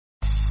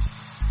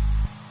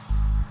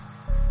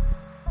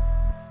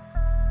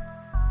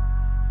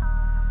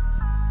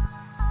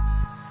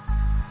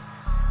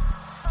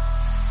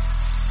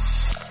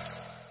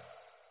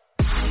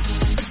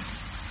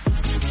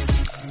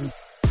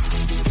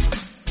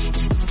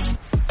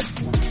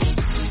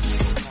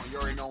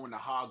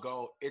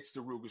It's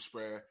the Ruger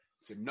Spread.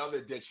 It's another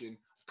edition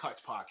of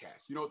Cuts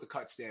Podcast. You know what the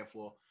Cuts stand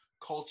for?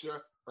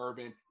 Culture,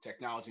 urban,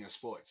 technology, and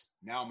sports.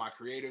 Now, my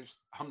creatives,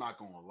 I'm not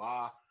going to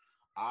lie.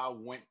 I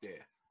went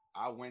there.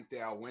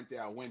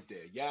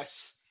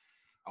 Yes,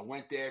 I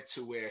went there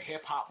to where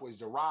hip-hop was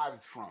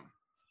derived from.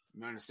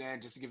 You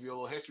understand? Just to give you a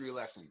little history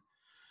lesson.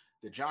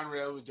 The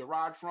genre it was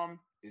derived from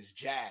is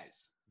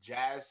jazz.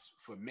 Jazz,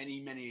 for many,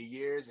 many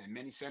years and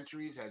many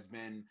centuries, has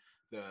been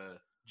the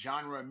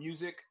genre of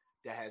music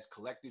that has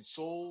collected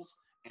souls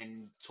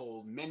and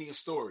told many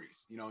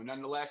stories.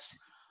 Nonetheless,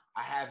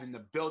 I have in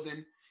the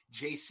building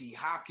J.C.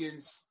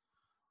 Hopkins,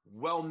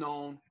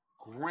 well-known,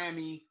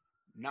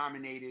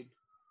 Grammy-nominated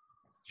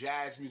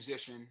jazz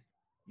musician.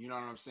 You know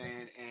what I'm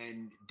saying?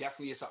 And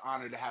definitely it's an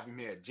honor to have him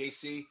here.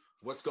 JC,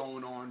 what's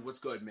going on? What's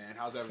good, man?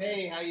 How's everything?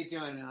 Hey, how you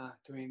doing?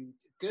 Kareem?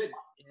 Good.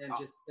 And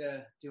just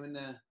doing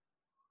the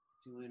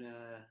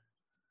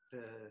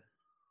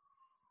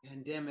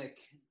pandemic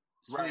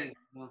swing.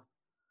 Right.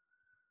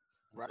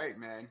 Right,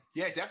 man.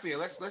 Yeah, definitely.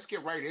 Let's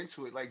get right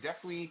into it. Like,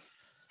 definitely,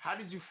 how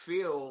did you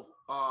feel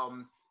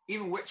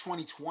even with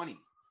 2020?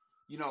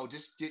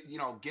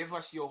 Give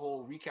us your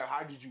whole recap.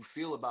 How did you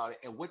feel about it?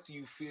 And what do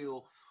you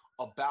feel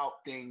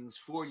about things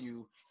for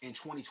you in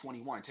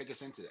 2021? Take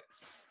us into that.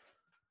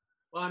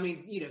 Well,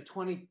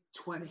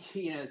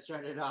 2020,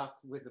 started off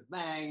with a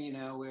bang,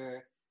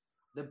 where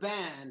the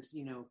band,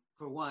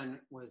 for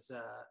one, was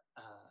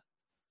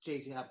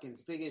J.C.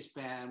 Hopkins' biggest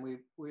band. We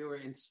were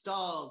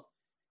installed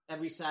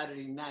every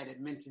Saturday night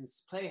at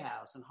Minton's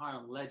Playhouse in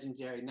Harlem,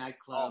 legendary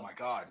nightclub. Oh, my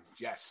God.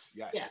 Yes.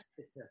 Yeah,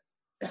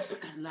 it's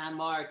a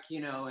landmark,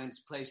 and it's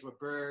a place where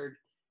Bird,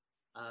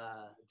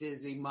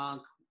 Dizzy,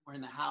 Monk were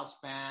in the house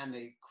band.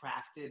 They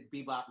crafted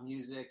bebop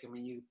music.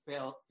 You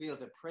feel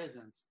the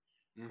presence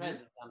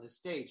on the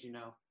stage,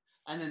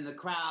 And then the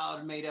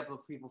crowd made up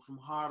of people from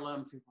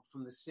Harlem, people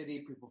from the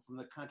city, people from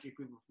the country,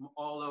 people from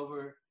all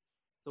over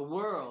the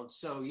world.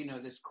 So,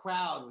 this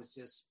crowd was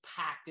just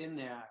packed in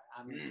there.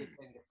 Good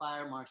thing the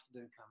fire marshal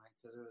didn't come in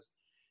because it was,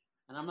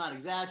 and I'm not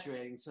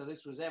exaggerating. So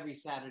this was every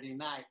Saturday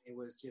night. It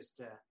was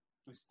just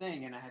this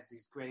thing. And I had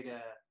these great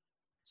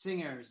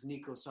singers,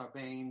 Nico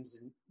Sarbanes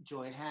and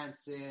Joy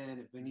Hansen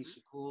and Venetia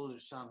Cool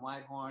and Sean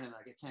Whitehorn, and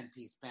like a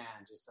 10-piece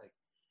band, just like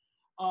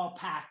all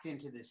packed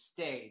into this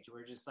stage.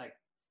 We're just like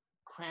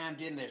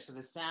crammed in there. So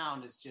the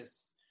sound is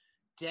just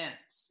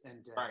dense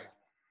and,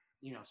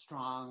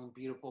 strong,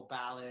 beautiful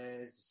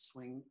ballads,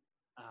 swing,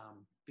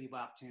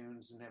 bebop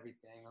tunes and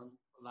everything.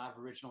 A lot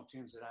of original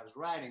tunes that I was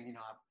writing.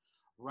 I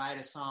write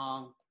a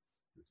song,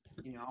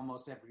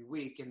 almost every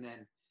week and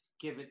then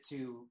give it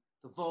to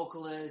the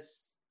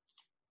vocalists.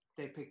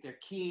 They pick their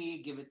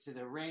key, give it to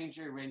the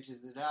arranger,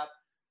 arranges it up.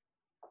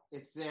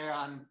 It's there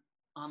on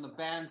the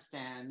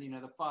bandstand,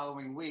 the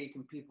following week,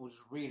 and people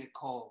just read it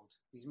cold.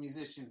 These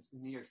musicians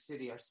in New York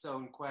City are so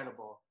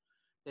incredible.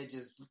 They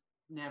just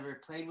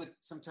never played with,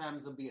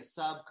 sometimes there'll be a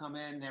sub come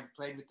in, never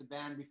played with the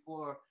band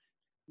before,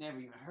 never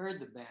even heard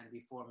the band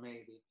before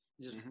maybe.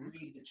 Just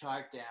read the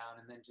chart down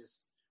and then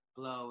just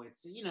blow.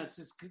 It's, it's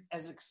just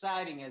as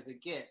exciting as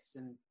it gets.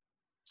 And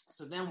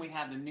so then we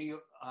have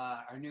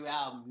our new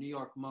album, New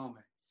York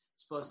Moment.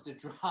 It's supposed to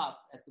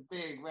drop at the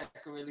big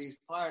record release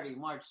party,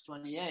 March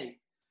 28th.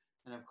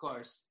 And of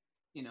course,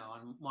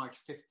 on March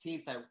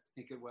 15th, I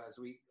think it was,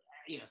 we,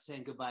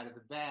 saying goodbye to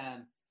the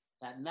band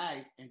that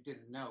night and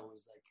didn't know it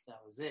was like,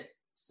 that was it.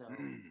 So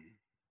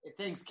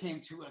things came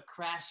to a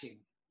crashing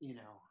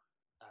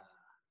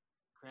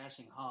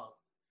halt.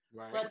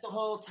 Right. But the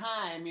whole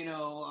time,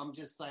 I'm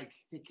just like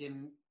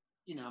thinking,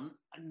 I'm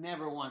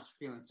never once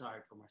feeling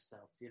sorry for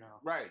myself,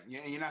 Right. Yeah,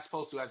 and you're not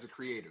supposed to as a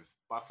creative,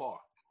 by far.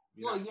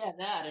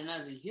 That, and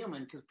as a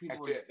human, because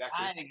people are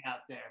dying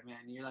out there,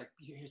 man. You're like,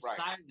 you hear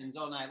sirens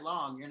all night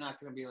long. You're not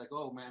going to be like,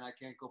 oh, man, I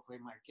can't go play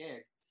my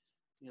gig.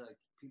 You're like,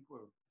 people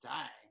are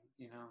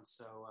dying,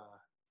 So,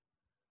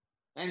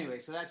 anyway,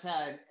 so that's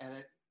had,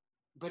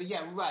 but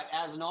yeah, right.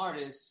 As an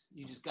artist,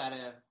 you just got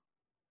to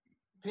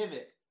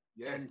pivot.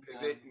 Yeah, and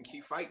pivot and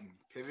keep fighting.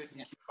 Keep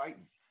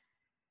fighting.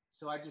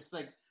 So I just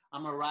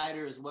I'm a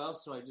writer as well,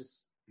 so I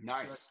just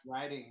started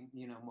writing,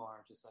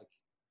 more, just like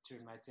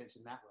turn my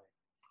attention that way.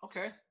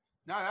 Okay.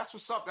 No, that's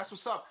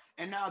what's up.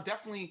 And now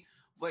definitely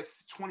with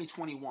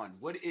 2021,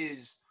 what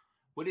is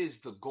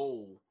the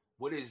goal?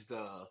 What is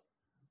the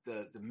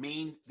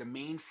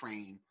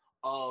mainframe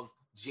of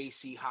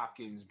JC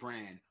Hopkins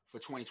brand for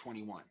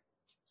 2021?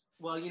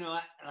 Well,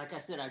 like I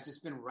said, I've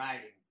just been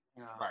writing.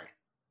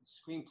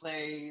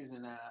 Screenplays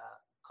and a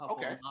couple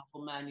of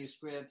novel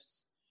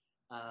manuscripts.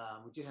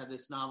 We do have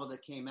this novel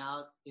that came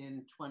out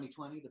in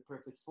 2020, The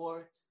Perfect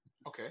Fourth.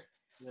 Okay.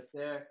 Up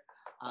there.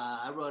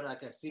 I wrote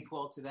like a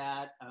sequel to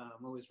that.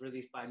 It was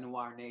released by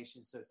Noir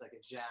Nation, so it's like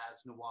a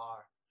jazz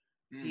noir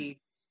piece.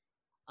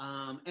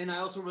 And I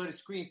also wrote a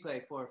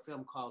screenplay for a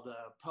film called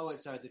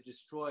Poets Are the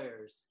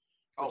Destroyers.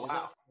 Oh,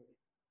 wow.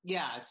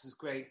 It's this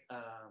great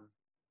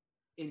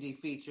indie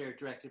feature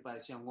directed by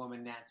this young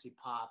woman, Nancy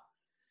Pop,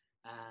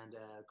 and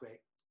a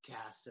great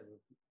cast of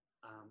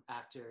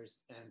actors.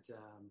 And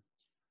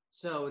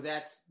so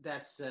that's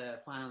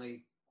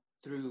finally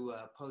through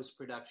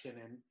post-production,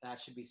 and that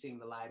should be seeing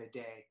the light of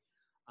day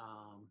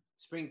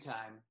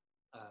springtime.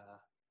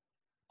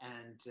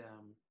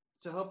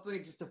 So hopefully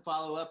just to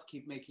follow up,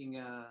 keep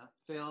making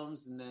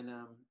films, and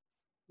then,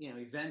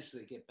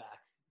 eventually get back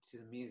to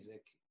the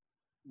music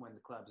when the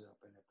clubs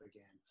open up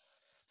again.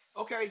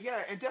 Okay,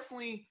 yeah, and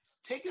definitely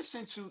take us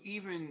into,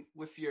 even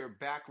with your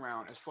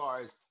background, as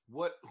far as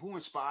who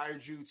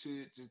inspired you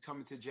to come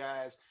into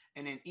jazz,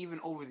 and then even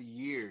over the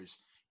years,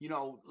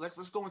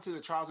 let's go into the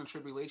trials and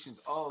tribulations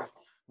of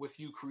with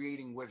you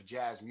creating with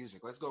jazz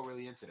music. Let's go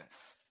really into that.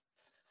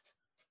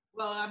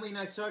 Well, I mean,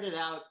 I started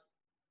out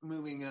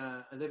living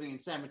in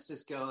San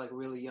Francisco, like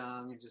really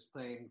young, and just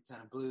playing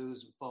kind of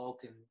blues and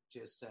folk and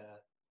just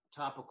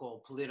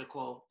topical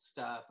political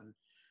stuff, and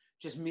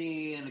just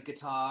me and a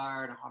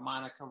guitar and a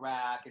harmonica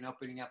rack, and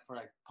opening up for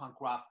like punk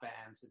rock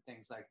bands and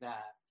things like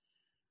that.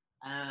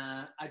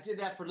 I did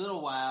that for a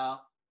little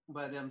while,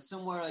 but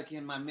somewhere like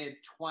in my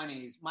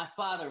mid-20s, my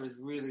father was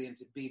really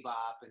into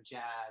bebop and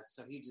jazz,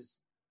 so he just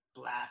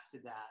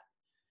blasted that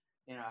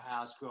in our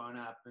house growing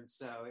up, and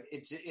so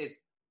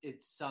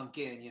it sunk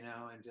in,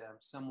 and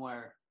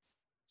somewhere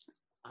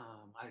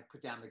I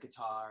put down the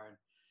guitar, and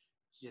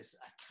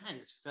I kind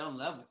of just fell in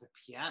love with the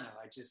piano.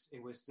 I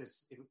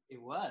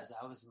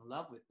was in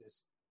love with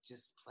this,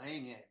 just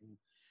playing it, and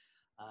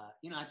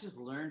I just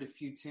learned a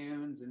few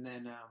tunes, and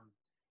then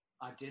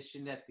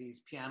auditioned at these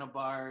piano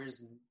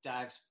bars and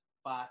dive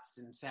spots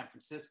in San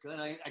Francisco,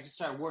 and I just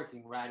started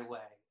working right away,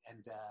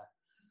 and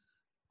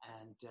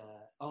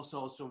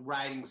also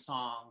writing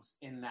songs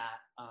in that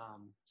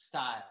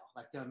style,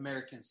 like the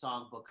American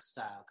songbook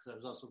style, because I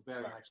was also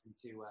very much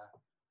into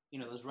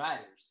those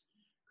writers,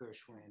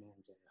 Gershwin and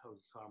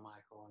Hoagy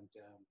Carmichael,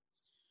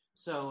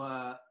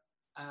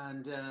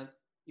 and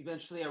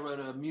eventually I wrote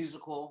a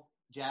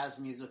jazz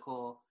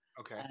musical.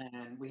 Okay.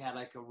 And we had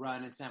like a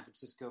run in San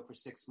Francisco for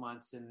 6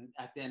 months, and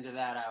at the end of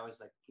that, I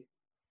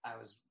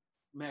was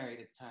married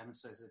at the time, and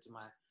so I said to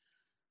my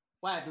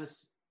wife,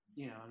 let's,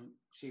 and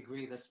she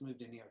agreed, let's move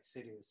to New York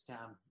City. This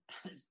town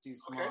is too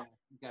small. Okay.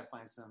 You got to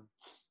find some,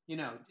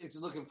 it's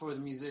looking for the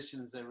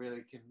musicians that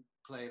really can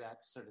play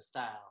that sort of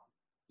style,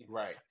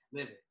 right?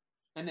 Live it.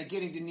 And then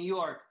getting to New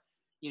York,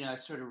 I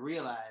sort of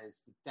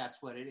realized that's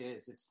what it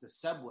is. It's the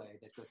subway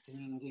that goes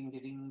ding, ding,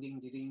 ding, ding, ding,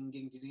 ding,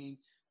 ding, ding,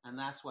 and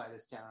that's why the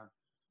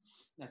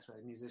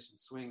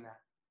musicians swing that.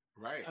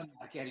 Right.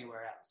 Unlike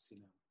anywhere else,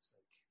 It's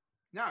like,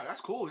 no,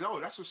 that's cool. No,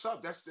 that's what's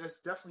up. That's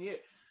definitely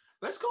it.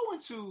 Let's go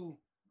into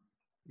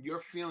your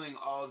feeling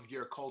of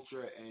your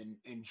culture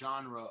and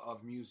genre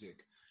of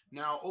music.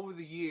 Now, over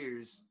the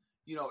years,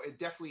 it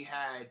definitely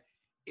had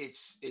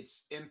its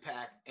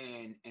impact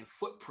and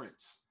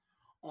footprints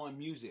on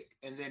music.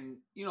 And then,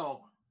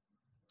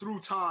 through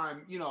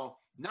time,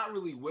 not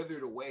really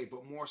withered away,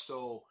 but more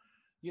so,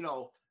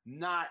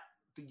 not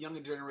the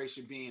younger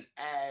generation being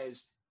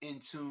as in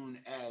tune,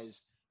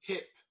 as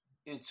hip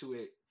into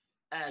it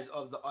as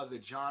of the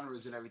other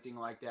genres and everything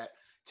like that.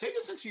 Take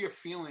us into your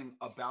feeling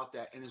about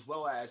that, and as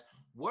well as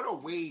what are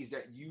ways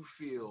that you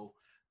feel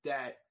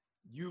that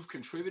you've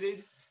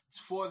contributed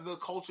for the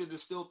culture to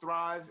still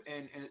thrive,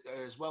 and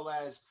as well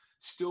as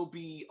still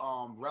be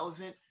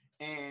relevant,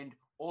 and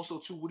also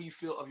too, what do you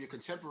feel of your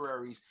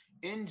contemporaries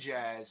in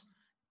jazz?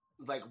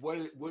 Like, what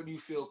do you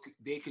feel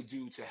they could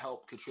do to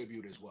help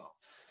contribute as well?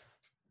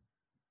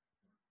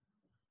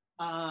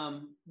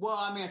 Well,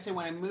 I mean, I say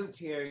when I moved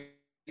here,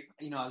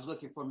 I was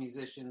looking for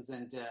musicians,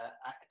 and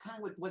I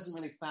kind of wasn't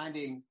really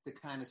finding the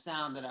kind of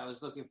sound that I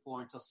was looking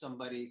for until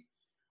somebody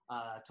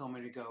told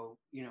me to go,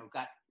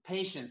 got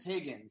Patience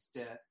Higgins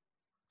to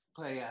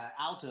play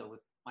alto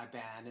with my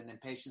band, and then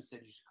Patience said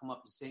you should come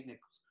up to St.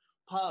 Nick's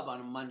Pub on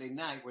a Monday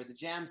night where the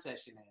jam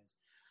session is.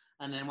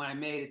 And then when I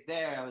made it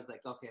there, I was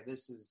like, okay,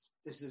 this is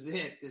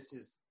it. This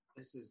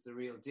is the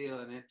real deal.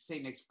 And at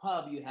St. Nick's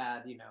Pub, you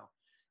had,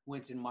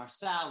 Wynton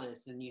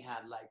Marsalis, and you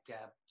had like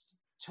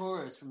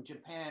tourists from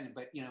Japan,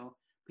 but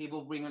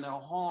people bringing their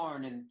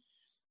horn, and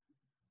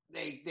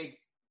they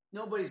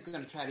nobody's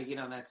going to try to get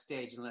on that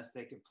stage unless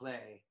they can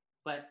play.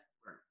 But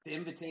the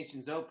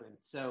invitation's open,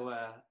 so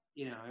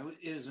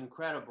it was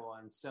incredible.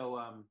 And so,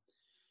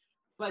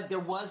 but there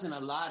wasn't a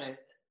lot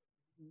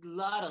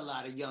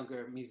of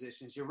younger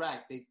musicians. You're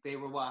right; they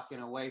were walking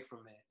away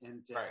from it,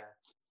 and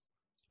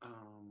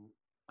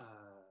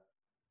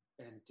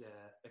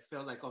it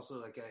felt like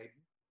also like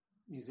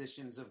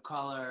musicians of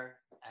color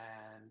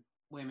and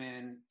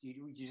women,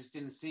 you just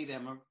didn't see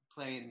them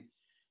playing,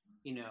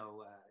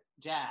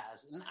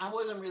 jazz. And I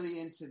wasn't really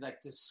into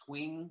like the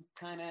swing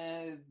kind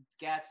of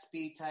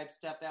Gatsby type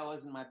stuff. That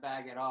wasn't my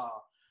bag at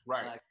all.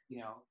 Right. Like,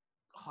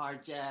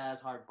 hard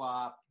jazz, hard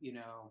bop,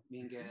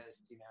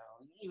 Mingus,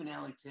 even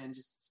Ellington,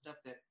 just stuff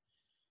that,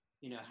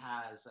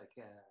 has like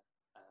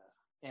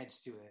a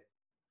edge to it.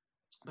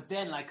 But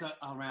then like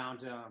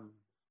around,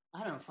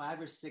 I don't know,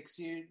 5 or 6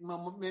 years,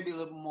 maybe a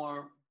little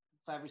more,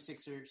 5 or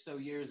 6 or so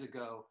years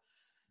ago,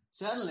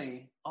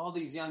 suddenly all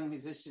these young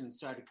musicians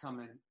started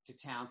coming to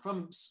town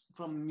from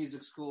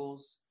music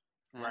schools.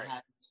 And I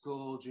had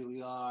School,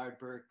 Juilliard,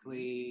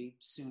 Berkeley,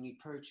 SUNY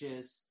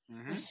Purchase,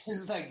 Mm-hmm. which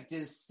is like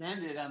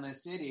descended on the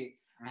city.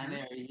 Mm-hmm. And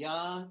they were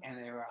young and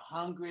they were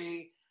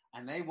hungry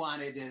and they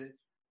wanted to,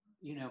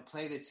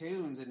 play the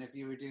tunes. And if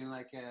you were doing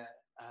like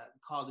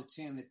called a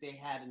tune that they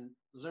hadn't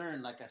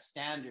learned, like a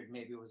standard,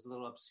 maybe it was a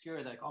little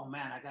obscure. They're like, oh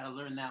man, I got to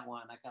learn that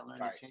one. I got to learn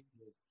the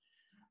changes.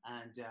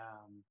 And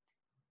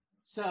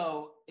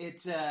so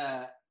it's,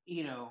 it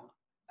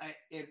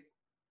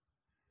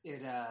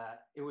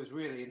was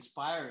really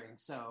inspiring.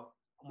 So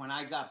when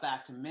I got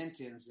back to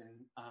Minton's and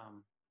a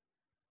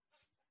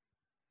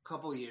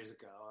couple of years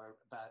ago, or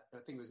about, I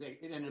think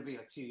it ended up being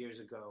like 2 years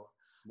ago,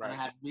 and I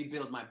had to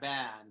rebuild my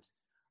band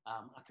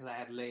because I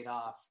had laid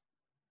off,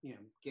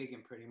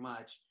 gigging pretty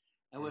much.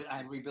 I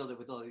had rebuilt it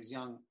with all these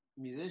young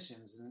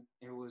musicians, and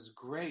it was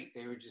great.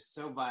 They were just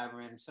so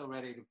vibrant, so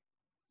ready to,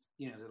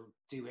 to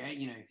do,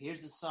 here's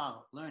the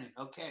song, learn it,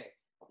 okay,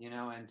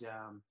 and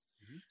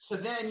so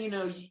then,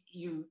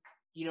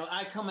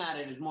 I come at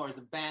it as more as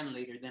a band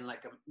leader than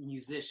like a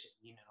musician,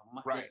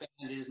 The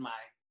band is my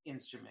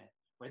instrument,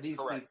 where these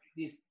people,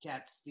 these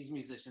cats, these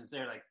musicians,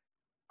 they're like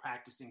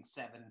practicing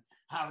 7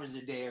 hours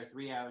a day or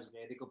 3 hours a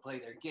day. They go play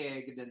their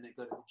gig and then they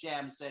go to the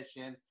jam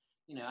session.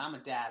 I'm a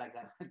dad. I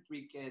got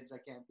 3 kids. I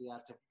can't be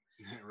out to,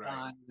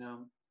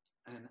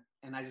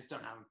 and I just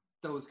don't have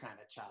those kind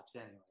of chops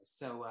anyway.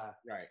 So,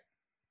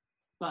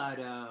 but,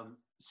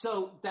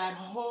 so that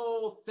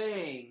whole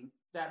thing,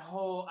 that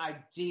whole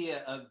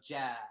idea of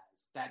jazz,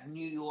 that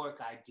New York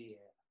idea,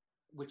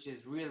 which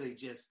is really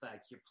just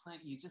like you're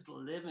playing, you just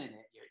live in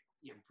it,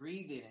 you're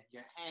breathing it,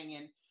 you're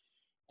hanging,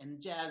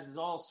 and jazz is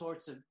all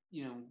sorts of,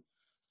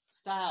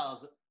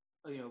 styles,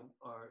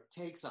 or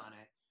takes on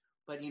it.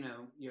 But,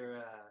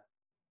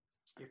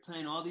 you're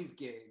playing all these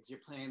gigs, you're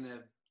playing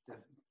the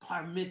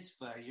bar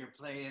mitzvah, you're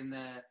playing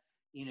the,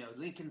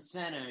 Lincoln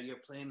Center, you're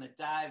playing the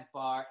dive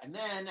bar. And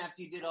then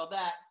after you did all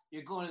that,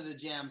 you're going to the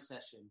jam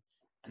session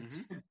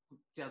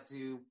until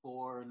 2,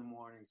 4 in the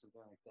morning,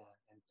 something like that.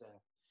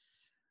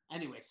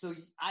 And anyway, so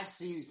I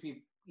see these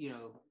people,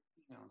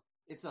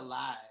 it's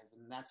alive,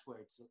 and that's where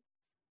it's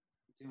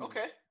doing.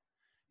 Okay.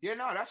 Yeah,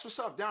 no, that's what's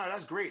up. No,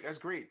 that's great. That's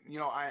great.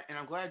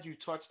 I'm glad you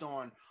touched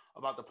on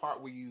about the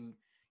part where you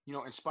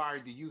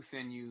inspired the youth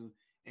and you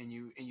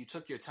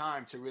took your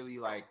time to really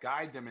like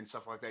guide them and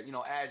stuff like that.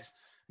 As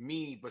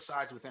me,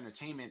 besides with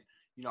entertainment,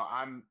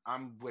 I'm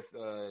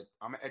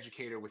an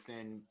educator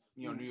within,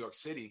 New York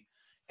City,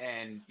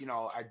 and,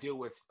 I deal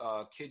with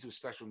kids with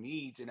special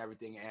needs and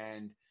everything.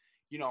 And,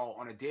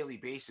 on a daily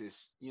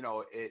basis,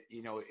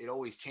 it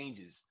always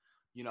changes,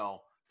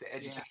 the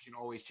education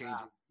always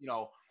changes,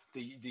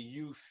 the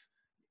youth,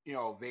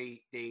 they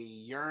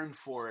yearn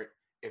for it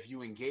if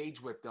you engage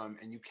with them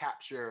and you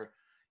capture,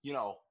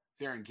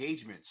 their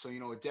engagement. So,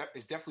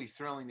 it's definitely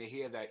thrilling to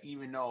hear that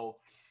even though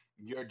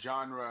your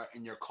genre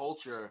and your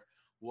culture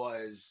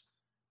was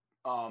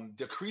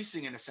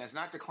decreasing in a sense,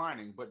 not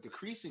declining, but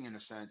decreasing in a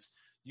sense,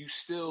 you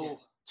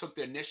still took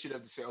the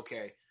initiative to say,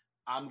 okay,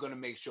 I'm going to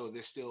make sure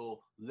this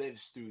still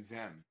lives through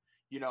them,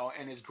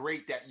 and it's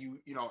great that you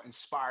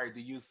inspired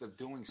the youth of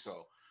doing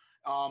so.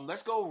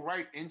 Let's go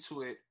right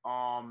into it.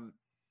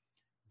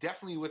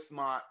 Definitely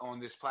on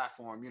this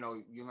platform,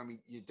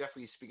 you're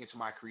definitely speaking to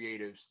my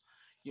creatives,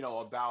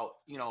 about,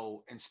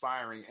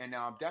 inspiring. And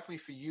definitely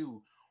for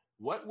you,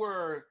 what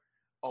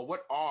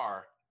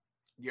are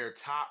your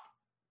top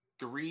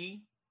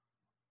 3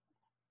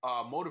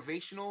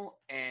 motivational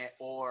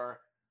or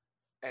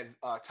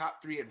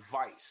top 3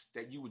 advice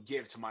that you would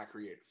give to my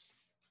creatives?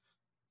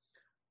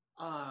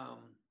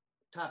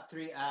 Top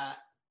 3. I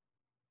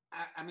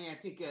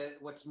think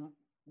what's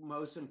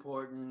most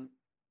important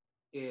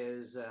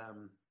is,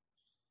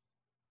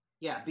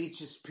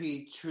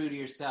 be true to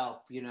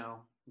yourself,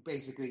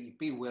 basically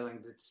be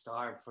willing to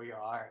starve for your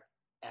art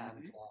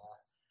and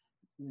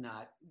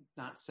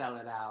not sell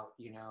it out,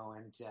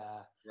 and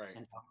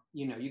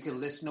you can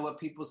listen to what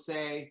people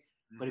say,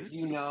 but if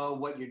you know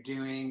what you're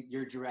doing,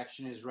 your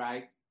direction is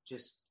right,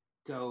 just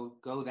go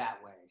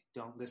that way.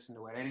 Don't listen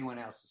to what anyone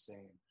else is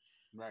saying.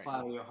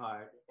 Follow your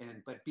heart,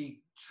 but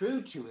be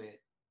true to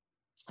it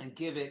and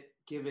give it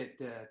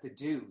the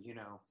due,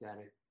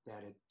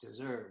 that it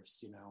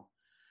deserves,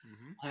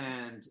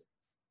 and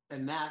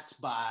that's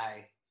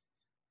by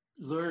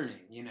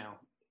learning,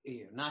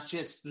 not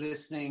just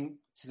listening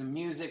to the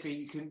music, or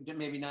you can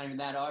maybe not even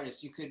that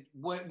artist. You could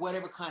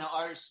whatever kind of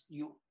artist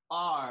you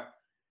are,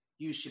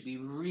 you should be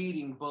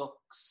reading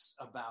books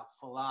about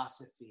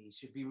philosophy. You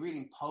should be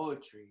reading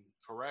poetry.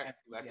 Correct.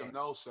 Let them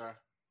know, sir.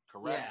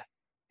 Correct.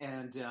 Yeah,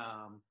 and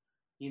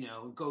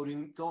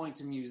going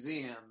to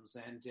museums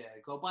and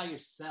go by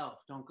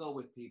yourself. Don't go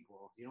with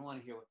people. You don't want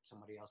to hear what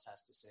somebody else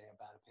has to say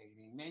about a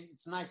painting. Maybe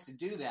it's nice to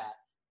do that,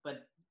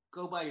 but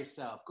go by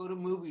yourself. Go to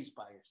movies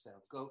by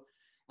yourself. Go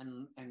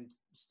and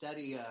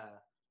study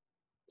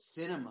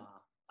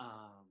cinema,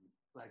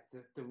 like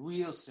the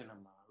real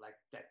cinema, like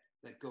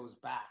that goes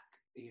back,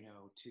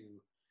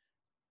 to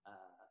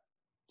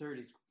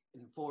 30s,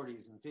 in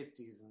 40s and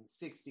 50s and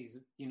 60s,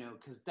 you know,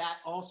 because that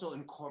also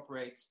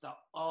incorporates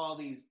all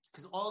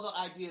the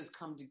ideas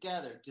come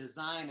together,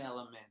 design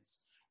elements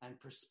and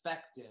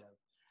perspective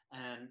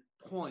and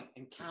point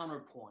and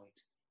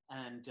counterpoint.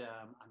 And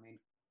I mean,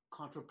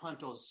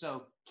 contrapuntal is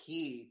so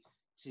key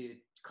to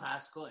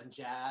classical and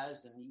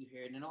jazz, and you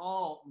hear it in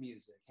all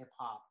music, hip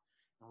hop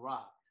and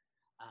rock.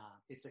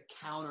 It's a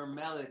counter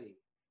melody,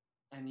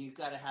 and you've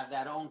got to have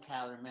that own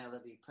counter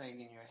melody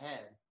playing in your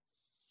head.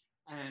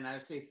 And I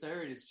would say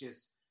third is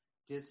just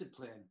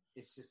discipline.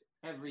 It's just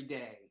every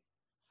day.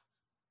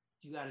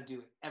 You got to do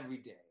it every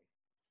day.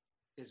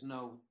 There's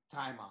no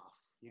time off,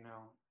 you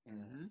know.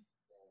 Mm-hmm.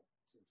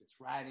 If it's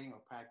writing or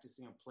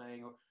practicing or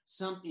playing or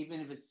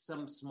even if it's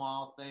some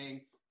small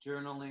thing,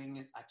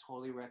 journaling, I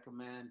totally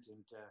recommend.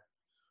 And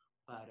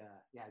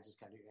yeah, I just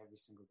got to do it every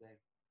single day.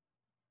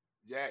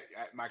 Yeah,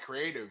 my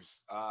creatives,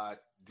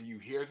 do you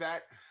hear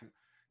that?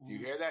 Do you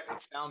hear that?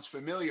 It sounds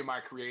familiar, my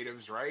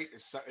creatives, right?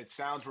 It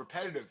sounds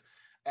repetitive.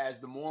 As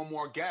the more and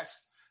more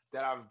guests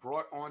that I've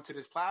brought onto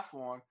this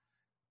platform,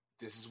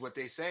 this is what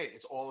they say.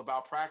 It's all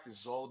about practice.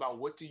 It's all about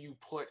what do you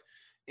put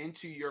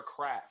into your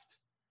craft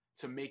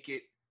to make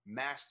it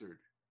mastered.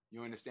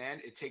 You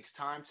understand? It takes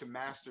time to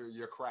master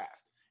your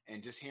craft.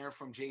 And just hearing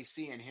from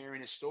JC and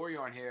hearing his story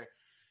on here,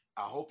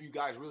 I hope you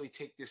guys really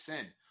take this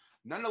in.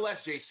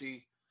 Nonetheless,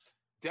 JC,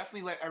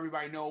 definitely let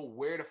everybody know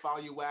where to follow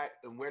you at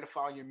and where to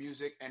follow your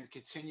music, and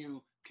continue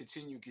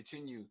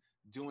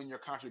doing your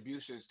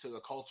contributions to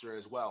the culture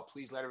as well.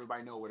 Please let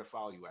everybody know where to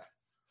follow you at.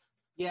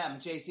 Yeah, I'm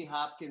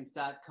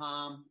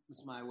jchopkins.com.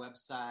 It's my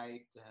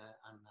website.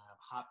 I'm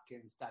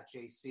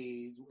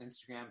hopkins.jc's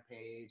Instagram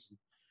page.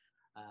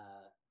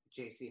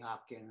 JC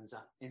Hopkins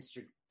on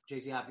Instagram.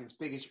 JC Hopkins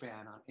Biggest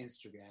Fan on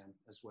Instagram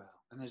as well.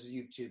 And there's a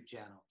YouTube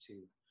channel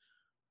too.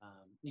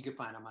 You can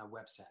find on my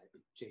website,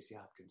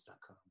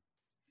 jchopkins.com.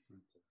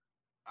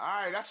 All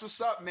right, that's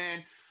what's up,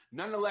 man.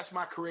 Nonetheless,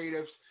 my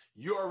creatives,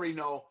 you already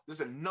know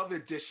there's another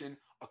edition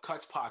of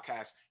Cuts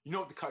Podcast. You know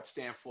what the Cuts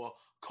stand for: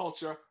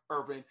 culture,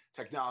 urban,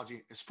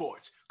 technology, and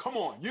sports. Come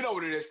on, you know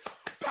what it is.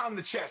 Pound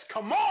the chest.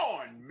 Come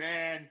on,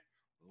 man.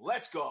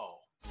 Let's go.